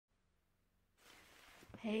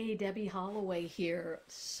Hey, Debbie Holloway here.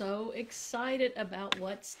 So excited about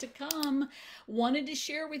what's to come. Wanted to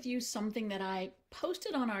share with you something that I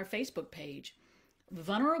posted on our Facebook page.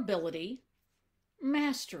 Vulnerability,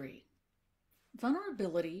 mastery.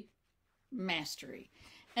 Vulnerability, mastery.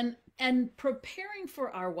 And preparing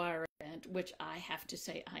for our Wire event, which I have to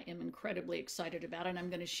say I am incredibly excited about, and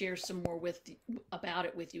I'm going to share some more about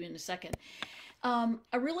it with you in a second.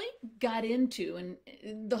 I really got into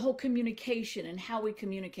the whole communication and how we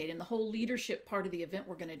communicate and the whole leadership part of the event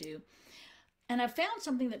we're going to do. And I found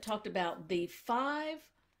something that talked about the five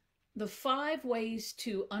ways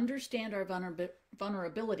to understand our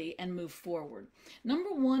vulnerability and move forward. Number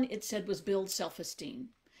one, it said, was build self-esteem.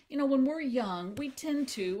 You know, when we're young, we tend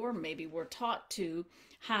to, or maybe we're taught to,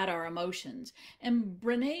 hide our emotions. And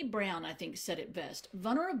Brene Brown, I think, said it best.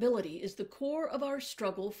 Vulnerability is the core of our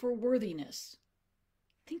struggle for worthiness.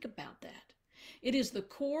 Think about that. It is the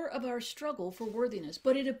core of our struggle for worthiness,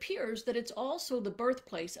 but it appears that it's also the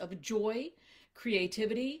birthplace of joy,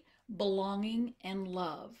 creativity, belonging, and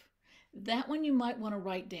love. That one you might want to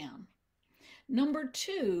write down. Number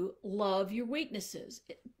two, love your weaknesses.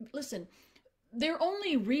 Listen, they're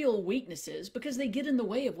only real weaknesses because they get in the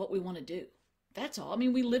way of what we want to do. That's all. I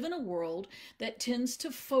mean, we live in a world that tends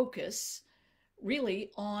to focus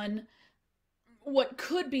really on what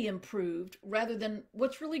could be improved rather than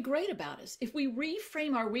what's really great about us. If we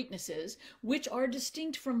reframe our weaknesses, which are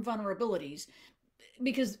distinct from vulnerabilities,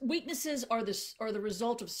 because weaknesses are the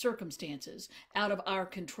result of circumstances out of our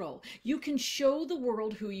control. You can show the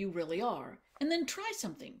world who you really are and then try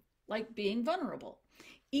something like being vulnerable.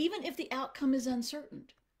 Even if the outcome is uncertain,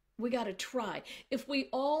 we got to try. If we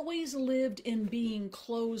always lived in being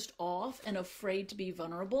closed off and afraid to be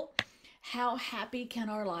vulnerable, how happy can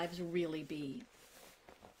our lives really be?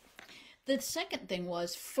 The second thing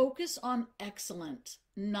was focus on excellence,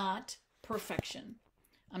 not perfection.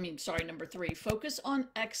 Number three, focus on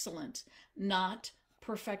excellence, not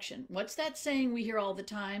perfection. What's that saying we hear all the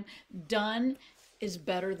time? Done is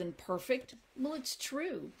better than perfect. Well, it's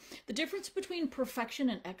true. The difference between perfection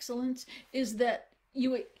and excellence is that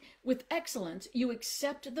with excellence, you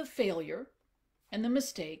accept the failure and the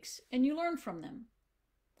mistakes and you learn from them.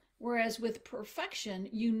 Whereas with perfection,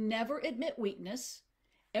 you never admit weakness.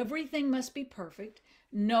 Everything must be perfect.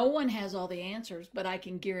 No one has all the answers, but I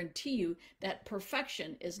can guarantee you that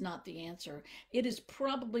perfection is not the answer. It is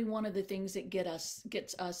probably one of the things that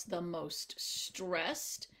gets us the most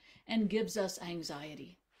stressed and gives us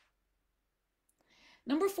anxiety.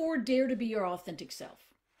 Number four, dare to be your authentic self.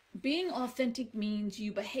 Being authentic means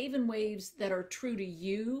you behave in ways that are true to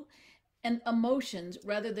you and emotions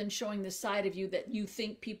rather than showing the side of you that you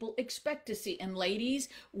think people expect to see. And ladies,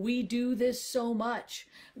 we do this so much.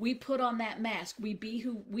 We put on that mask. We be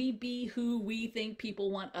who we think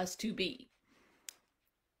people want us to be.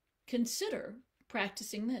 Consider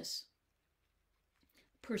practicing this.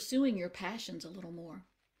 Pursuing your passions a little more.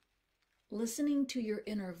 Listening to your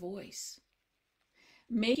inner voice.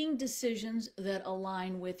 Making decisions that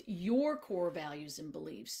align with your core values and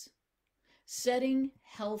beliefs. Setting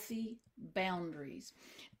healthy boundaries.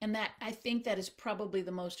 And that, I think, that is probably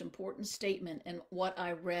the most important statement in what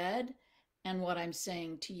I read and what I'm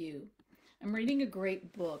saying to you. I'm reading a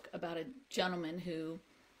great book about a gentleman who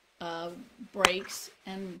breaks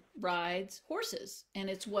and rides horses. And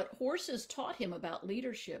it's what horses taught him about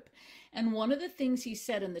leadership. And one of the things he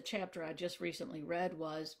said in the chapter I just recently read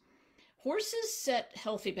was, horses set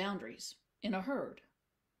healthy boundaries in a herd.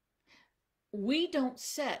 We don't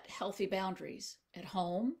set healthy boundaries at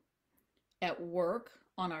home, at work,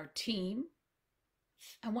 on our team.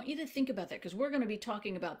 I want you to think about that because we're going to be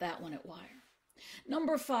talking about that one at Wire.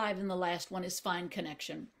 Number five, and the last one, is find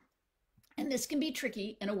connection. And this can be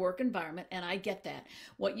tricky in a work environment, and I get that.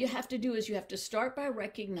 What you have to do is you have to start by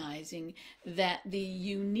recognizing that the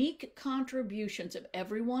unique contributions of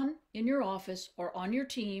everyone in your office or on your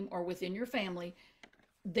team or within your family,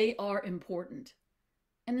 they are important.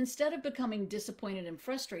 And instead of becoming disappointed and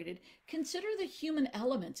frustrated, consider the human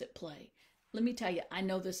elements at play. Let me tell you, I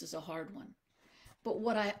know this is a hard one. But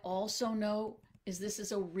what I also know is this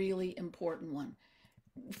is a really important one.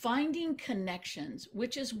 Finding connections,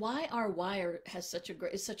 which is why our Wire is such a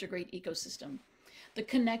great ecosystem. The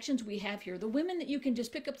connections we have here, the women that you can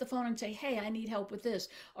just pick up the phone and say, hey, I need help with this,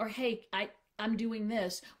 or hey, I'm doing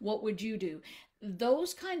this, what would you do?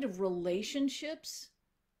 Those kind of relationships,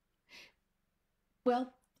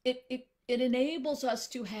 well, it enables us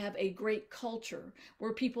to have a great culture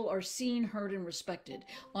where people are seen, heard, and respected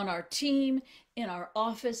on our team, in our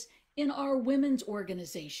office, in our women's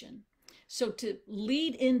organization. So to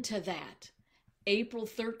lead into that, April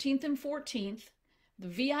 13th and 14th, The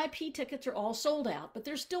VIP tickets are all sold out, but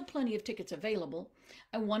there's still plenty of tickets available.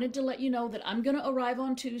 I wanted to let you know that I'm going to arrive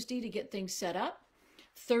on Tuesday to get things set up.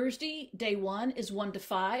 Thursday, day 1 is 1 to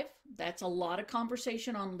 5. That's a lot of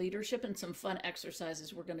conversation on leadership and some fun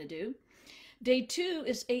exercises we're going to do. Day 2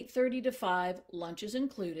 is 8:30 to 5. Lunch is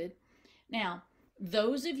included. Now,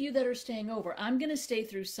 those of you that are staying over, I'm going to stay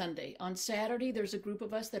through Sunday. On Saturday, there's a group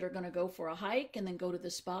of us that are going to go for a hike and then go to the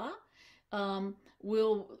spa.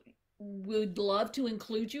 We'd love to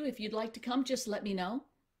include you. If you'd like to come, just let me know.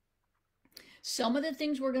 Some of the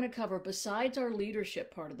things we're going to cover besides our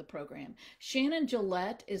leadership part of the program, Shannon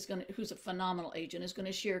Gillette who's a phenomenal agent, is going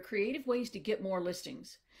to share creative ways to get more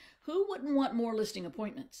listings. Who wouldn't want more listing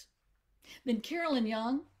appointments? Then Carolyn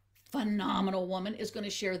Young, phenomenal woman, is going to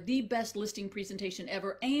share the best listing presentation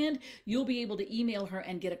ever, and you'll be able to email her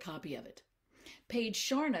and get a copy of it. Paige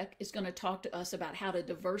Sharnock is going to talk to us about how to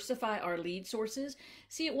diversify our lead sources.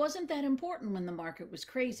 See, it wasn't that important when the market was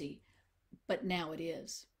crazy, but now it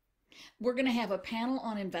is. We're going to have a panel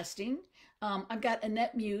on investing. I've got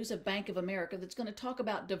Annette Muse of Bank of America that's going to talk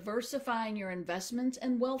about diversifying your investments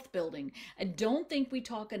and wealth building. I don't think we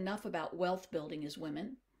talk enough about wealth building as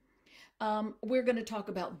women. We're going to talk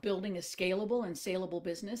about building a scalable and saleable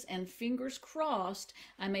business, and fingers crossed,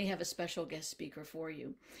 I may have a special guest speaker for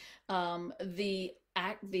you. The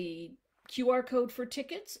QR code for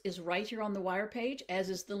tickets is right here on the wire page, as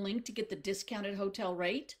is the link to get the discounted hotel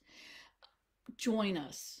rate. Join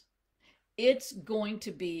us. It's going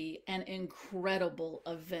to be an incredible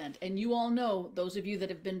event. And you all know, those of you that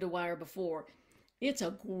have been to Wire before, it's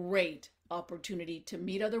a great opportunity to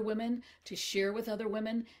meet other women, to share with other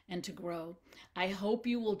women, and to grow. I hope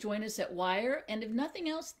you will join us at Wire. And if nothing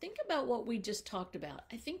else, think about what we just talked about.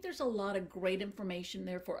 I think there's a lot of great information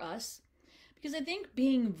there for us, because I think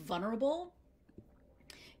being vulnerable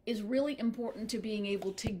is really important to being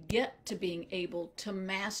able to get to being able to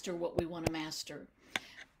master what we want to master.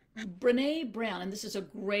 Brene Brown, and this is a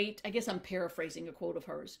great, I guess I'm paraphrasing a quote of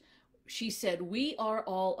hers. She said, "We are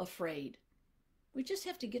all afraid." We just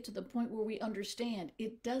have to get to the point where we understand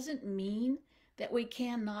it doesn't mean that we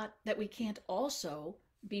can't also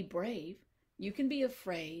be brave. You can be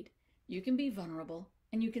afraid, you can be vulnerable,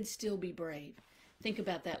 and you can still be brave. Think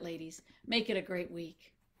about that, ladies. Make it a great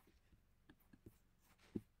week.